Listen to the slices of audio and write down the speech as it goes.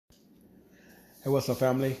Hey, what's up,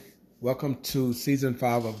 family? Welcome to season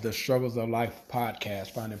 5 of the Struggles of Life podcast,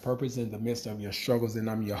 finding purpose in the midst of your struggles. And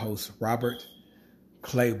I'm your host, Robert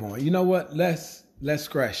Claiborne. You know what? Let's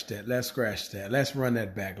scratch that. Let's run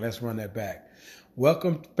that back.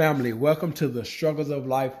 Welcome, family. Welcome to the Struggles of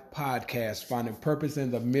Life podcast, finding purpose in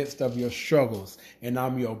the midst of your struggles. And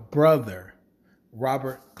I'm your brother,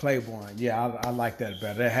 Robert Claiborne. Yeah, I like that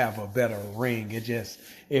better. They have a better ring.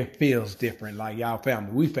 It feels different. Like y'all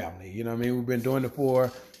family, we family. You know what I mean? We've been doing it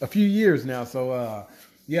for a few years now. So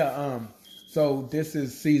so this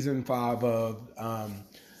is season 5 of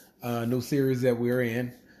a new series that we're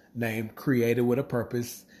in named Created with a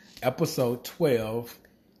Purpose, episode 12.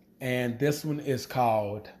 And this one is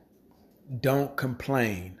called Don't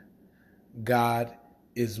Complain. God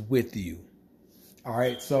is with you. All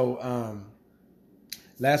right. So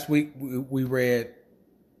last week we read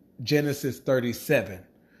Genesis 37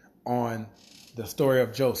 on the story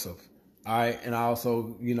of Joseph. All right, and I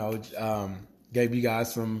also, gave you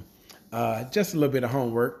guys some just a little bit of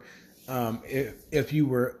homework. If you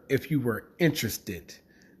were interested,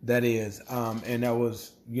 that is, and that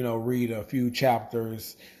was read a few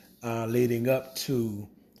chapters leading up to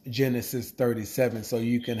Genesis 37, so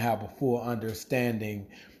you can have a full understanding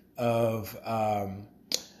of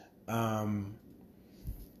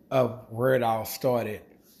where it all started,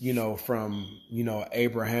 from,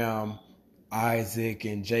 Abraham, Isaac,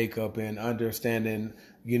 and Jacob, and understanding,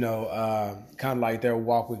 kind of like their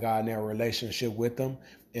walk with God and their relationship with them.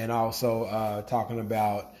 And also talking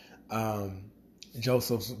about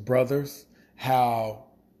Joseph's brothers, how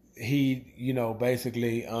he,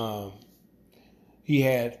 basically, he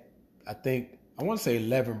had, I want to say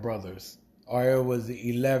 11 brothers, or it was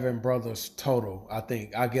 11 brothers total. I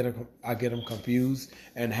think I get them confused,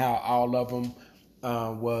 and how all of them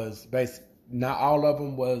not all of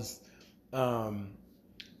them was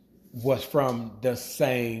from the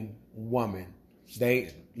same woman.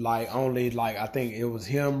 They only I think it was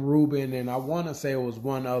him, Reuben, and I want to say it was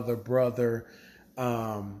one other brother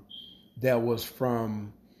that was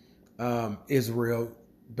from Israel,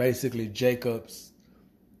 basically Jacob's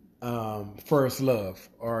first love,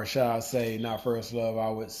 or shall I say not first love,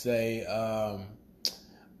 I would say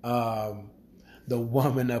the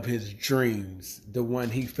woman of his dreams, the one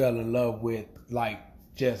he fell in love with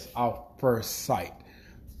just off first sight.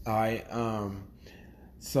 All right.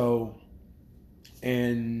 So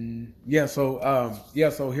here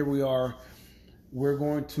we are. We're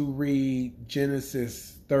going to read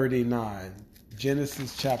Genesis 39.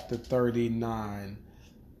 Genesis chapter 39.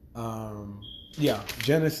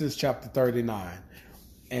 Genesis chapter 39.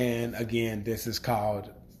 And again, this is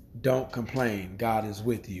called Don't Complain, God is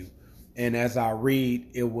with you. And as I read,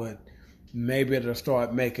 maybe it'll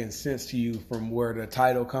start making sense to you from where the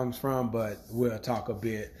title comes from, but we'll talk a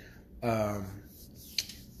bit on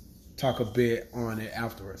it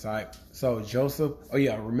afterwards. All right. So Joseph,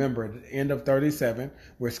 remember the end of 37.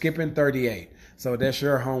 We're skipping 38. So that's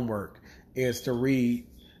your homework, is to read.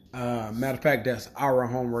 Matter of fact, that's our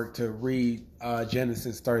homework, to read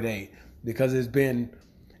Genesis 38, because it's been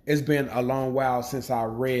a long while since I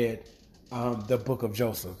read the book of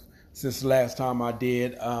Joseph. Since the last time I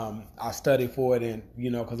did, I studied for it, and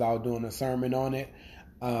because I was doing a sermon on it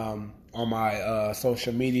on my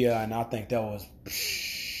social media, and I think that was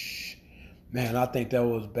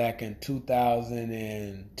back in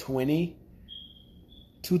 2020,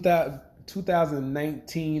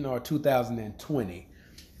 2019 or 2020.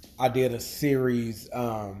 I did a series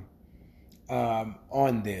on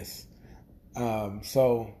this. But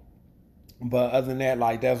other than that,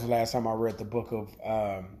 that was the last time I read the book of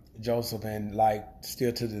Joseph, and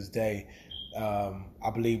still to this day,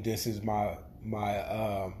 I believe this is my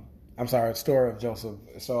story of Joseph.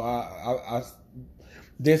 So I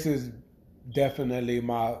this is definitely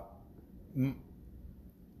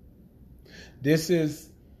this is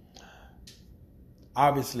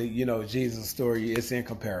obviously, Jesus' story is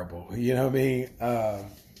incomparable. You know what I mean?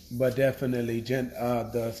 But definitely,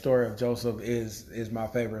 the story of Joseph is my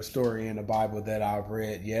favorite story in the Bible that I've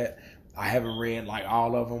read yet. I haven't read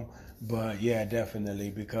all of them, but yeah, definitely,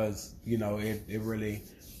 because it really,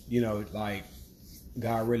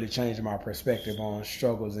 God really changed my perspective on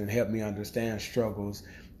struggles and helped me understand struggles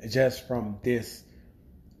just from this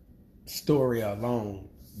story alone.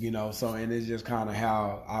 So, and it's just kind of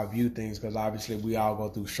how I view things, because obviously we all go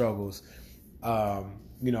through struggles,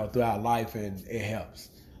 throughout life, and it helps.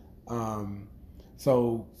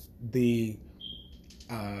 So the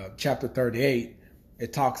chapter 38,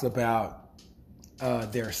 it talks about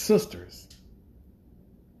their sisters.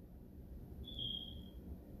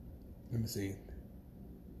 Let me see.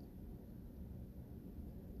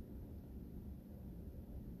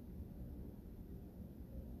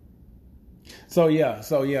 So yeah,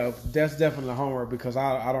 that's definitely homework because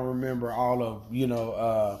I don't remember all of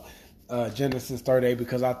Genesis 38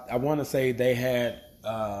 because I want to say they had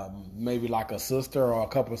maybe like a sister or a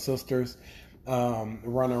couple of sisters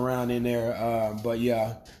running around in there. But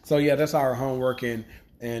yeah, so yeah, that's our homework and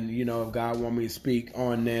if God want me to speak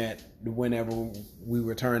on that whenever we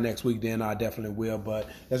return next week, then I definitely will. But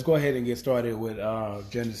let's go ahead and get started with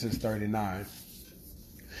Genesis 39.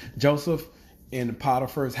 Joseph in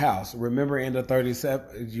Potiphar's house. Remember in the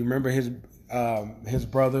 37, you remember his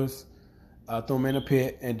brothers threw him in a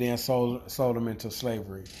pit and then sold him into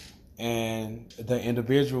slavery. And the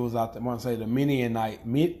individuals, I want to say the Midianites,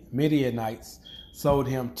 sold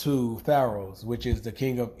him to Pharaoh, which is the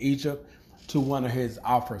king of Egypt, to one of his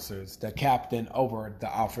officers, the captain over the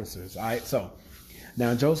officers. All right, so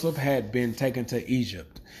now Joseph had been taken to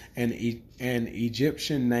Egypt, and an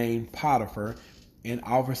Egyptian named Potiphar, an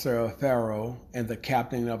officer of Pharaoh and the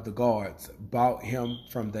captain of the guards, bought him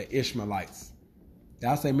from the Ishmaelites. Did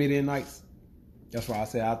I say Midianites? That's why I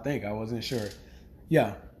said I think. I wasn't sure.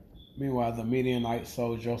 Yeah. Meanwhile, the Midianites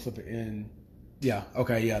sold Joseph in. Yeah.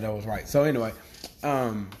 Okay. Yeah, that was right. So anyway,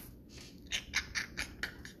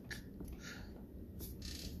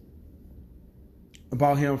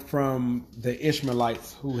 bought him from the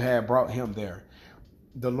Ishmaelites who had brought him there.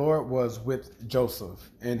 The Lord was with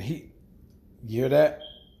Joseph, and you hear that?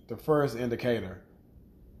 The first indicator.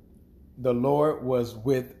 The Lord was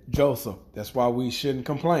with Joseph. That's why we shouldn't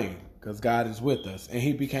complain, because God is with us. And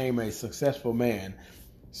he became a successful man,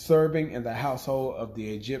 serving in the household of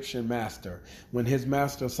the Egyptian master. When his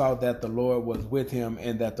master saw that the Lord was with him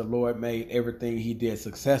and that the Lord made everything he did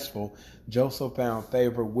successful, Joseph found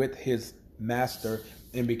favor with his master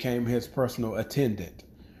and became his personal attendant.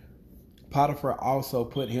 Potiphar also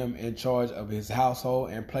put him in charge of his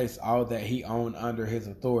household and placed all that he owned under his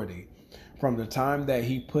authority. From the time that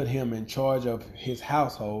he put him in charge of his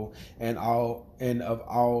household and of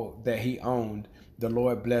all that he owned, the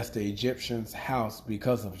Lord blessed the Egyptian's house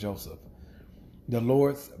because of Joseph. The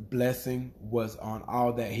Lord's blessing was on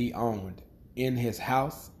all that he owned, in his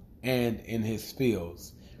house and in his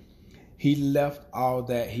fields. He left all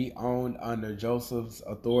that he owned under Joseph's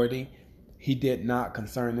authority. He did not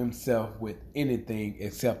concern himself with anything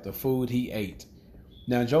except the food he ate.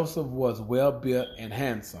 Now Joseph was well built and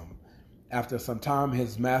handsome. After some time,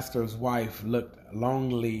 his master's wife looked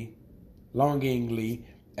longingly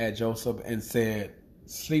at Joseph and said,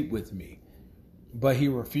 "Sleep with me." But he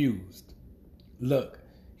refused. "Look,"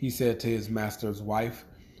 he said to his master's wife,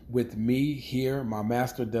 "with me here, my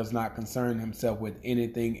master does not concern himself with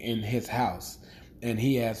anything in his house, and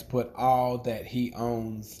he has put all that he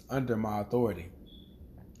owns under my authority.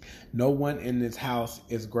 No one in this house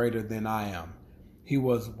is greater than I am. He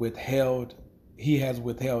has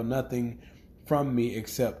withheld nothing from me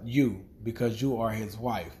except you, because you are his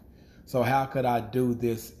wife. So how could I do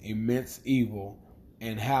this immense evil,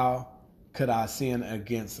 and how could I sin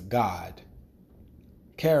against God?"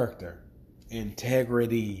 Character,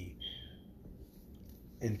 integrity.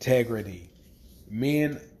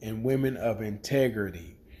 Men and women of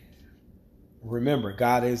integrity. Remember,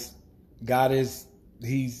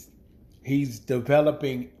 he's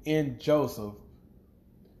developing in Joseph.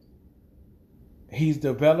 He's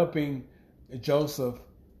developing Joseph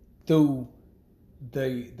through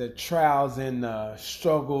the trials and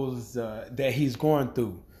struggles that he's going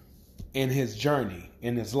through in his journey,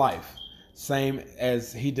 in his life. Same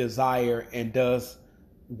as he desires and does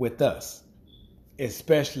with us,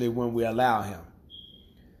 especially when we allow him.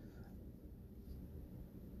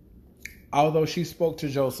 Although she spoke to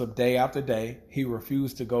Joseph day after day, he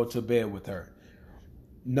refused to go to bed with her.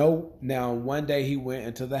 No, now one day he went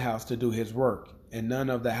into the house to do his work, and none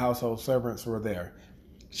of the household servants were there.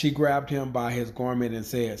 She grabbed him by his garment and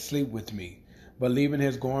said, "Sleep with me." But leaving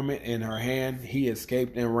his garment in her hand, he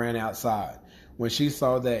escaped and ran outside. When she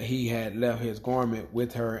saw that he had left his garment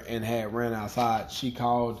with her and had ran outside, she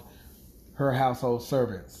called her household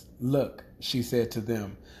servants. "Look," she said to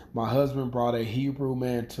them, "my husband brought a Hebrew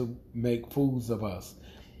man to make fools of us.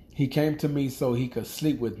 He came to me so he could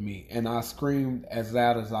sleep with me, and I screamed as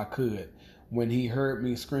loud as I could. When he heard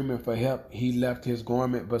me screaming for help, he left his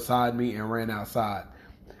garment beside me and ran outside."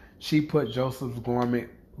 She put Joseph's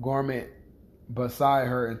garment beside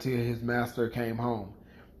her until his master came home.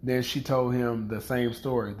 Then she told him the same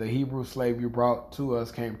story. "The Hebrew slave you brought to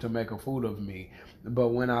us came to make a fool of me, but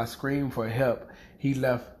when I screamed for help, he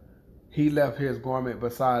left his garment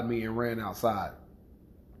beside me and ran outside."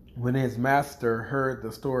 When his master heard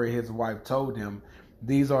the story his wife told him,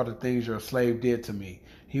 "These are the things your slave did to me,"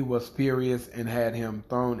 he was furious and had him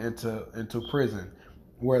thrown into prison,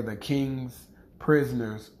 where the king's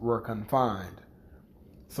prisoners were confined.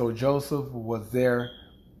 So Joseph was there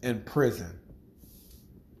in prison.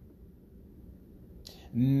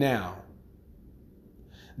 Now,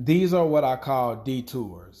 these are what I call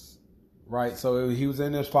detours, right? So he was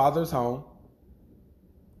in his father's home.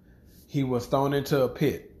 He was thrown into a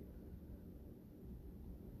pit.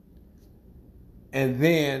 And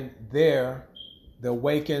then there, the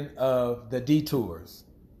waking of the detours.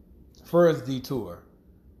 First detour,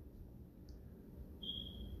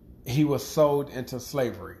 he was sold into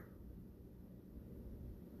slavery.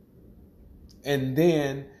 And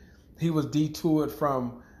then he was detoured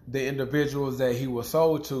from the individuals that he was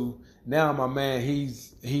sold to. Now, my man,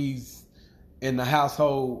 he's in the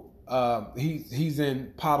household. He's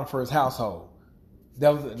in Potiphar's household. That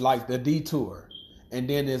was like the detour. And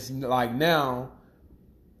then it's like now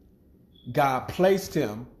God placed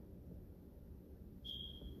him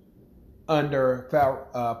under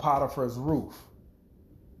Potiphar's roof.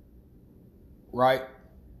 Right?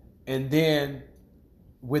 And then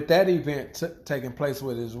with that event taking place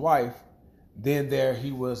with his wife, then there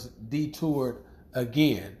he was detoured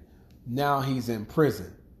again. Now he's in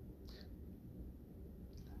prison.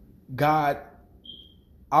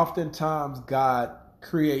 Oftentimes God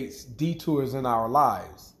creates detours in our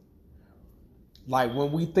lives. Like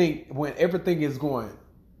when everything is going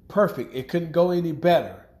perfect, it couldn't go any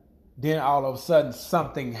better, then all of a sudden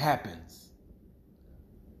something happens.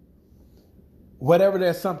 Whatever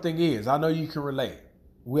that something is, I know you can relate.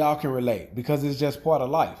 We all can relate because it's just part of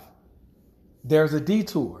life. There's a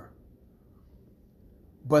detour.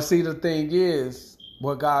 But see, the thing is,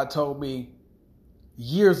 what God told me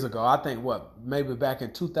years ago, I think maybe back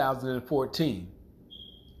in 2014,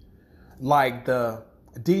 like the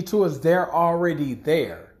detours, they're already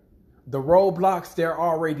there. The roadblocks, they're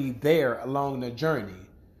already there along the journey.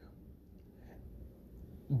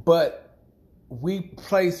 But we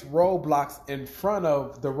place roadblocks in front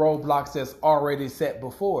of the roadblocks that's already set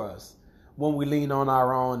before us when we lean on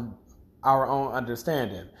our own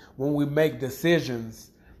understanding, when we make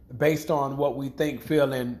decisions based on what we think,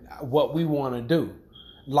 feel, and what we want to do.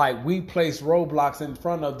 Like we place roadblocks in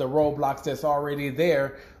front of the roadblocks that's already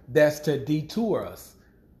there, that's to detour us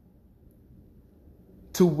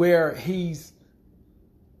to where he's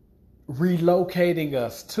relocating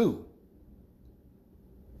us to.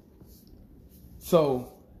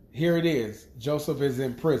 So here it is. Joseph is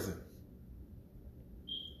in prison.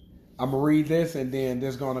 I'm going to read this and then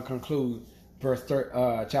this is going to conclude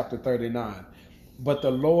chapter 39. But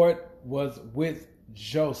the Lord was with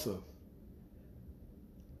Joseph.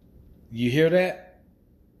 You hear that?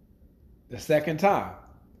 The second time.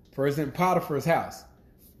 First in Potiphar's house.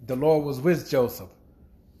 The Lord was with Joseph.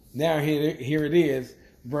 Now here it is,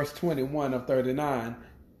 verse 21 of 39,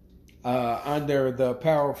 under the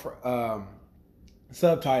powerful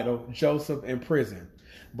subtitle, Joseph in prison.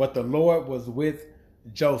 But the Lord was with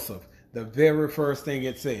Joseph. The very first thing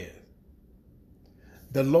it says.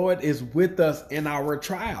 The Lord is with us in our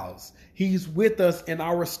trials. He's with us in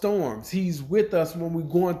our storms. He's with us when we're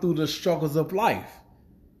going through the struggles of life.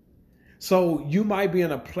 So you might be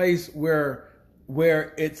in a place where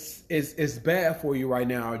it's bad for you right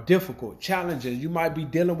now, or difficult, challenges. You might be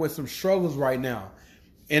dealing with some struggles right now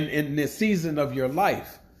in this season of your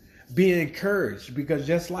life. Be encouraged, because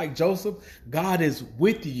just like Joseph, God is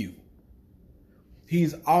with you.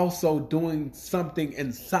 He's also doing something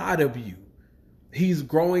inside of you. He's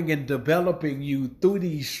growing and developing you through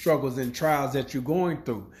these struggles and trials that you're going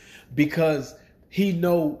through, because he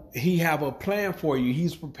have a plan for you.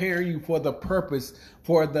 He's preparing you for the purpose,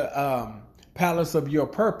 for the palace of your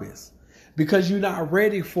purpose, because you're not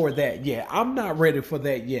ready for that yet. I'm not ready for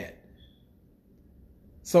that yet.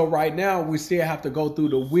 So right now we still have to go through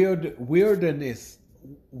the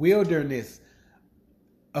wilderness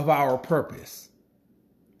of our purpose.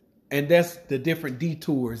 And that's the different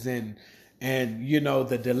detours and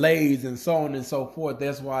the delays and so on and so forth.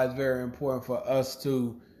 That's why it's very important for us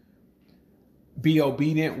to be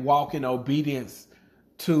obedient, walk in obedience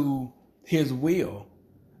to his will.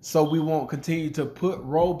 So we won't continue to put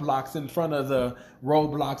roadblocks in front of the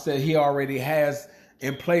roadblocks that he already has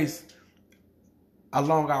in place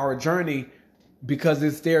along our journey, because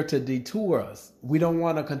it's there to detour us. We don't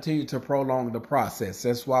want to continue to prolong the process.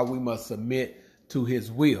 That's why we must submit to his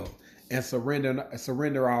will and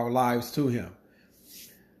surrender our lives to him.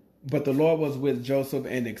 But the Lord was with Joseph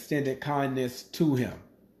and extended kindness to him.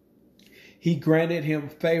 He granted him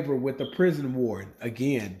favor with the prison warden.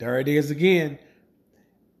 Again, there it is again.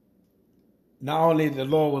 Not only the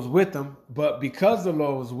Lord was with him, but because the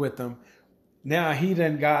Lord was with him, now he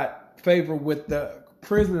done got favor with the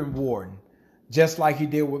prison warden, just like he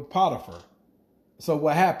did with Potiphar. So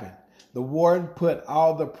what happened? The warden put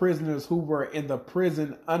all the prisoners who were in the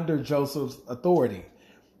prison under Joseph's authority,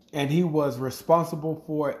 and he was responsible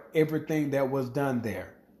for everything that was done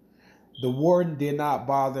there. The warden did not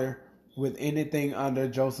bother with anything under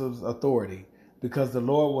Joseph's authority because the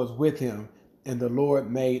Lord was with him, and the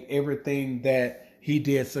Lord made everything that he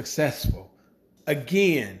did successful.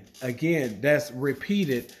 Again, that's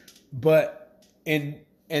repeated, but in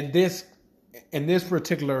this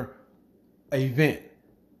particular event,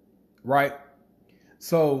 right?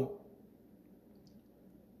 So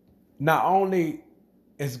not only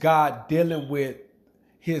is God dealing with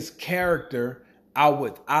his character,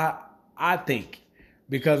 I think,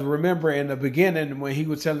 because remember in the beginning when he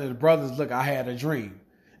was telling his brothers, look, I had a dream,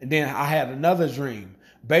 and then I had another dream.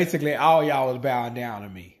 Basically, all y'all was bowing down to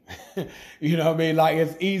me. You know what I mean? Like,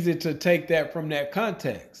 it's easy to take that from that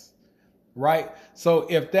context, right? So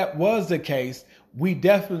if that was the case, we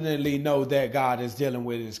definitely know that God is dealing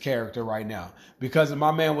with his character right now, because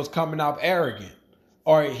my man was coming off arrogant,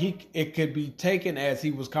 or it could be taken as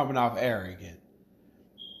he was coming off arrogant,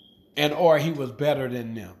 or he was better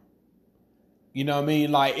than them. You know what I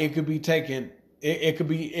mean? Like, it could be taken. It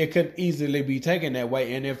could easily be taken that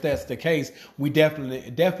way. And if that's the case, we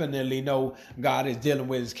definitely know God is dealing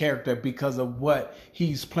with his character because of what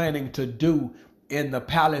he's planning to do in the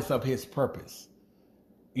palace of his purpose.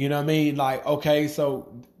 You know what I mean? Like, okay,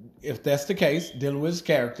 so if that's the case, dealing with his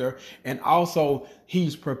character, and also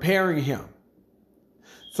he's preparing him.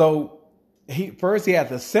 So he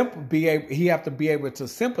have to be able to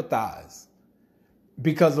sympathize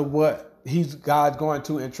because of what God's going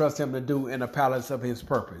to entrust him to do in the palace of his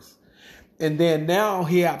purpose. And then now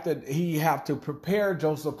he have to prepare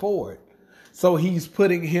Joseph for it. So he's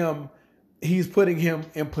putting him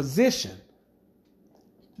in position,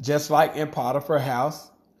 just like in Potiphar's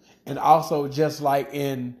house, and also just like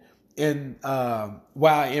while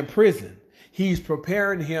in prison. He's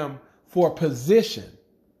preparing him for position,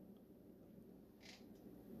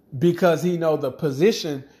 because he know the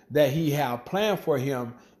position that he have planned for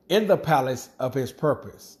him in the palace of his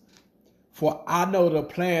purpose. For I know the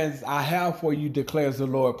plans I have for you, declares the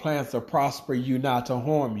Lord, plans to prosper you, not to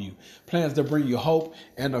harm you, plans to bring you hope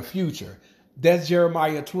and a future. That's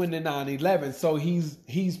Jeremiah 29:11. So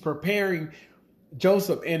he's preparing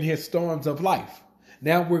Joseph in his storms of life.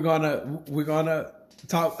 Now we're gonna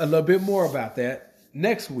talk a little bit more about that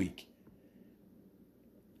next week.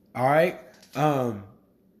 All right. Or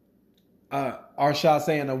shall I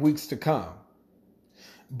say in the weeks to come.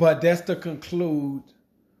 But that's to conclude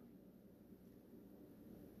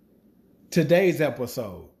today's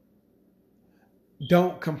episode.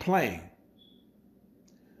 Don't complain,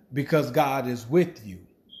 because God is with you.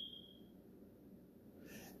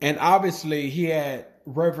 And obviously he had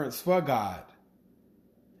reverence for God.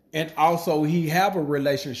 And also he have a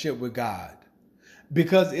relationship with God,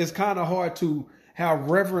 because it's kind of hard to have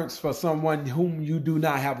reverence for someone whom you do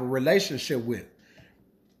not have a relationship with.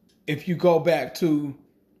 If you go back to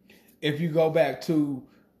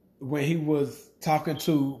when he was talking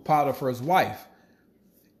to Potiphar's wife,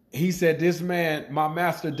 he said, this man, my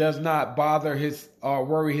master, does not bother or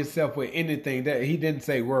worry himself with anything. That he didn't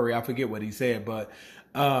say worry. I forget what he said, but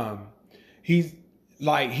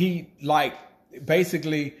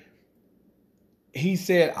basically he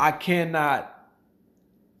said, I cannot.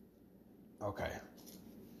 Okay.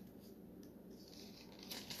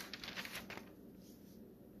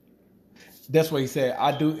 That's what he said.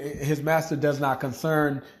 His master does not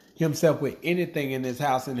concern himself with anything in his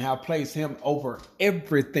house, and have placed him over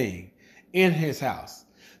everything in his house.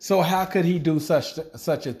 So how could he do such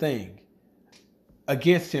a thing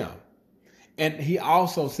against him? And he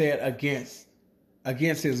also said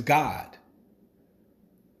against his God.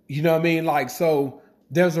 You know what I mean? Like, so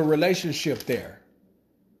there's a relationship there.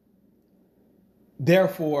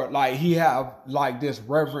 Therefore, like, he have like this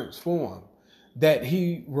reverence for him, that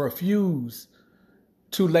he refused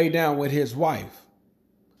to lay down with his wife.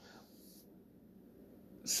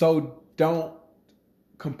 So don't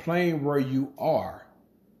complain where you are,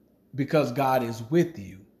 because God is with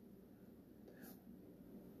you.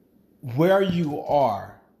 Where you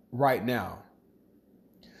are right now,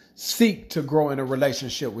 seek to grow in a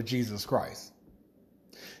relationship with Jesus Christ.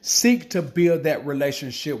 Seek to build that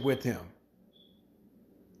relationship with him.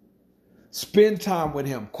 Spend time with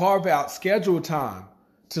him. Carve out, schedule time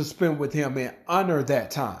to spend with him, and honor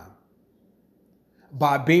that time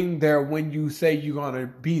by being there when you say you're going to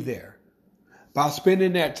be there, by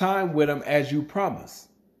spending that time with him as you promise,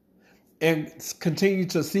 and continue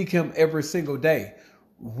to seek him every single day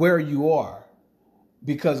where you are,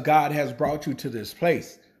 because God has brought you to this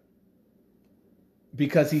place.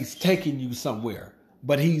 because he's taking you somewhere.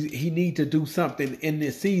 But he need to do something in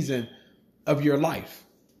this season of your life.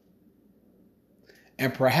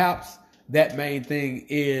 And perhaps that main thing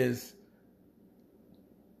is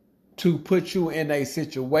to put you in a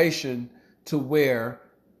situation to where,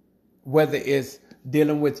 whether it's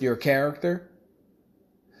dealing with your character,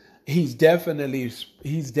 he's definitely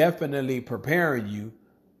preparing you,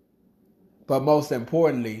 but most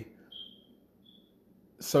importantly,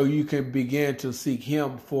 so you can begin to seek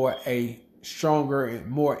him for a stronger and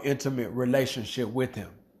more intimate relationship with him.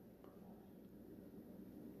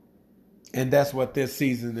 And that's what this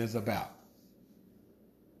season is about.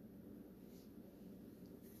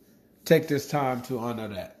 Take this time to honor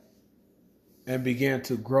that and begin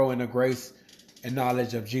to grow in the grace and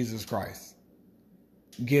knowledge of Jesus Christ.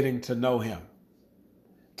 Getting to know him.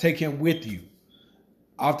 Take him with you.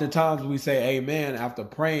 Oftentimes we say amen after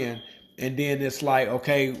praying, and then it's like,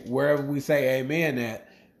 okay, wherever we say amen at,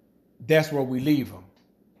 that's where we leave him.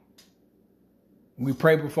 We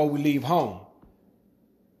pray before we leave home.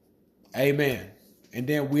 Amen. And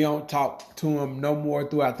then we don't talk to him no more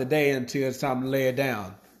throughout the day until it's time to lay it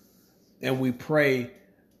down. And we pray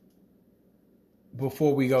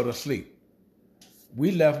before we go to sleep.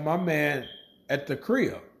 We left my man at the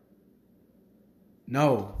crib.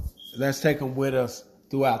 No, let's take him with us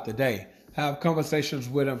throughout the day. Have conversations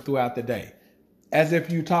with him throughout the day. As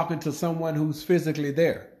if you're talking to someone who's physically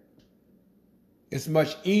there. It's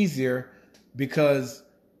much easier because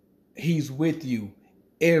he's with you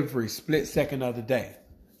every split second of the day.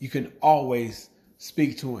 You can always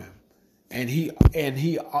speak to him. And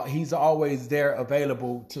he's always there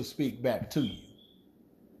available to speak back to you.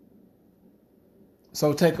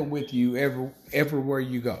 So take him with you everywhere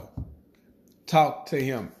you go. Talk to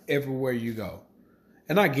him everywhere you go.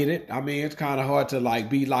 And I get it. I mean, it's kind of hard to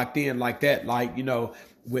be locked in like that.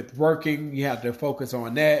 With working, you have to focus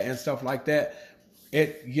on that and stuff like that.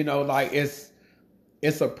 It's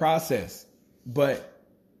a process, but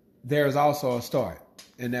there's also a start,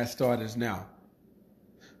 and that start is now.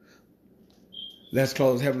 Let's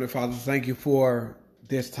close. Heavenly Father, thank you for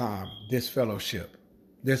this time, this fellowship,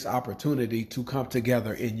 this opportunity to come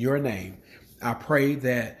together in your name. I pray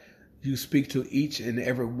that you speak to each and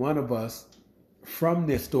every one of us from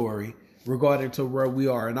this story regarding to where we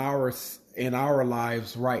are in our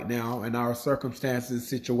lives right now, in our circumstances,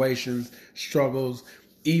 situations, struggles.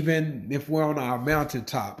 Even if we're on our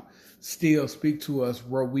mountaintop, still speak to us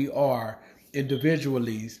where we are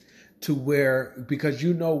individually, to where, because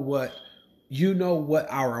you know what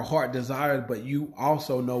our heart desires, but you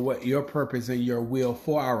also know what your purpose and your will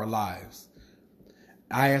for our lives.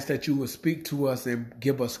 I ask that you would speak to us and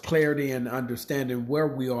give us clarity and understanding where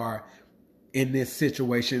we are in this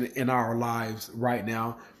situation in our lives right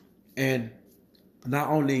now. And not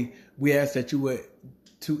only we ask that you would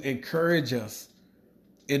to encourage us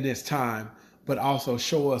in this time, but also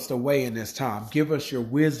show us the way in this time. Give us your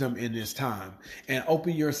wisdom in this time and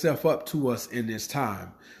open yourself up to us in this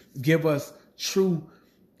time. Give us true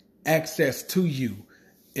access to you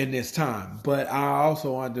in this time. But I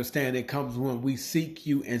also understand it comes when we seek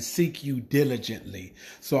you and seek you diligently.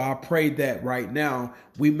 So I pray that right now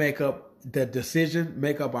we make up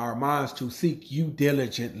our minds to seek you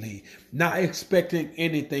diligently, not expecting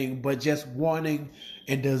anything, but just wanting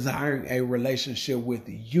and desiring a relationship with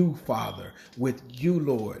you, Father, with you,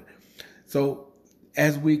 Lord. So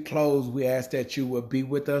as we close, we ask that you will be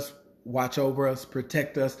with us, watch over us,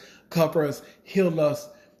 protect us, cover us, heal us,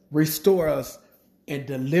 restore us, and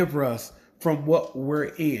deliver us from what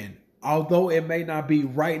we're in. Although it may not be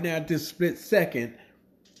right now at this split second,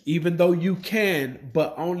 even though you can,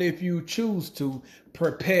 but only if you choose to,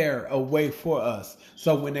 prepare a way for us.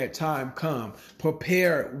 So when that time comes,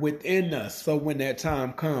 prepare within us. So when that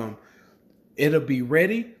time comes, it'll be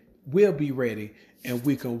ready, we'll be ready, and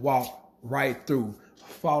we can walk right through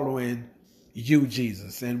following you,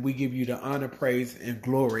 Jesus. And we give you the honor, praise, and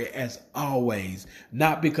glory as always,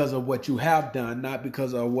 not because of what you have done, not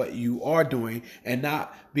because of what you are doing, and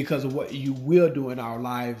not because of what you will do in our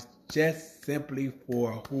lives, just simply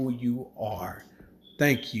for who you are.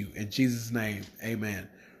 Thank you. In Jesus' name, amen.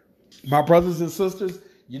 My brothers and sisters,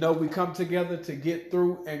 we come together to get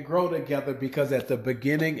through and grow together, because at the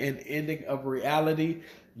beginning and ending of reality,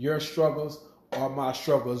 your struggles are my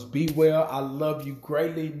struggles. Be well. I love you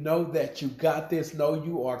greatly. Know that you got this. Know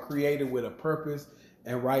you are created with a purpose.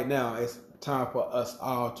 And right now, it's time for us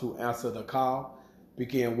all to answer the call,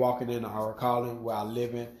 begin walking in our calling while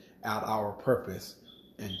living out our purpose.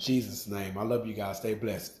 In Jesus' name, I love you guys. Stay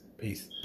blessed. Peace.